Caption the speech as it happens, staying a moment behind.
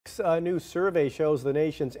week's new survey shows the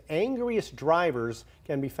nation's angriest drivers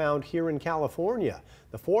can be found here in California.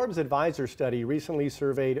 The Forbes Advisor study recently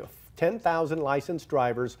surveyed 10,000 licensed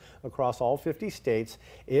drivers across all 50 states.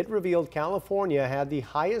 It revealed California had the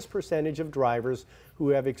highest percentage of drivers who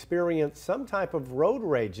have experienced some type of road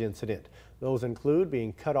rage incident. Those include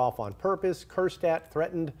being cut off on purpose, cursed at,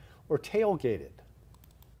 threatened, or tailgated.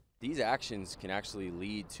 These actions can actually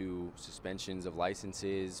lead to suspensions of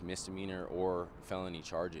licenses, misdemeanor, or felony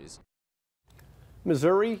charges.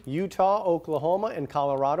 Missouri, Utah, Oklahoma, and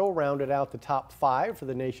Colorado rounded out the top 5 for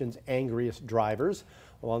the nation's angriest drivers.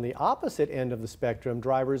 While on the opposite end of the spectrum,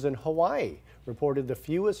 drivers in Hawaii reported the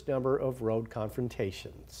fewest number of road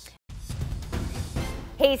confrontations.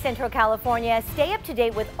 Hey Central California, stay up to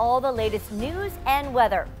date with all the latest news and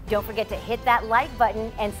weather. Don't forget to hit that like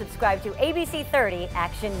button and subscribe to ABC 30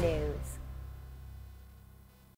 Action News.